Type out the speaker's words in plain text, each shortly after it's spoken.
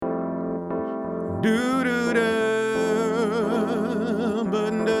Do do do,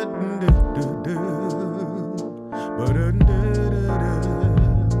 but do do do, but do do do.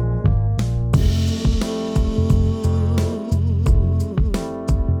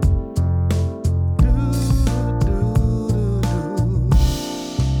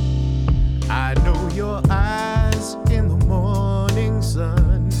 I know your eyes in the morning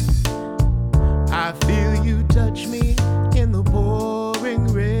sun. I feel you touch me in the pouring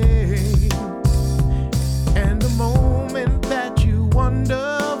rain. And the moment that you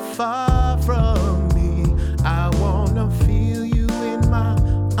wander far from me, I wanna feel you in my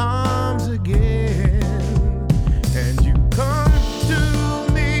arms again. And you come to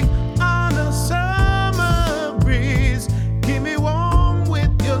me on a summer breeze, keep me warm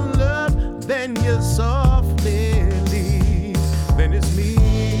with your love, then you softly leave. Then it's me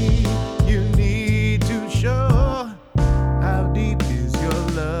you need to show. How deep is your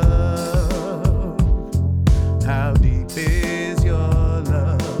love? How deep is your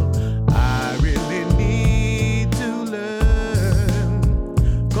love? I really need to learn,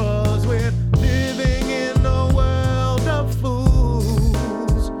 'cause we're living in a world of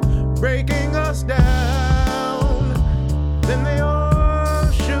fools, breaking us down. Then they all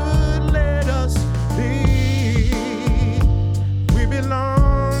should let us be. We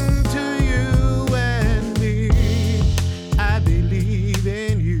belong to you and me. I believe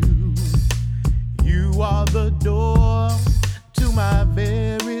in you. You are the door to my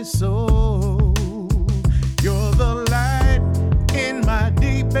very soul. You're the light in my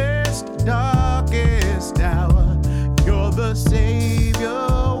deepest, darkest hour. You're the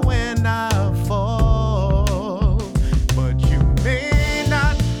savior when I fall. But you may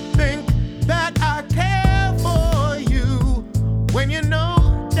not think that I care for you, when you know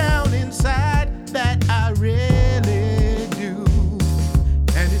down inside that I really do.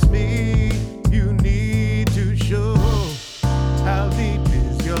 And it's me you need to show. How deep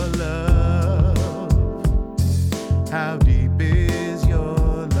is your love? How deep is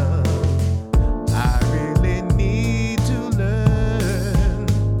your love? I really need to learn,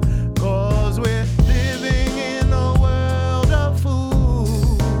 'cause we're living in a world of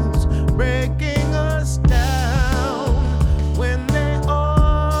fools, breaking us down, when they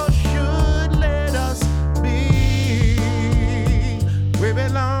all should let us be. We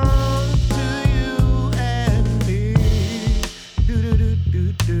belong to you and me. Do do do do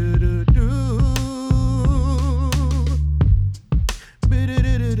do do do. Do do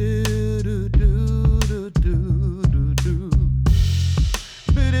do do do do do do do do.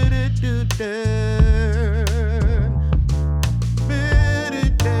 Do do do do do.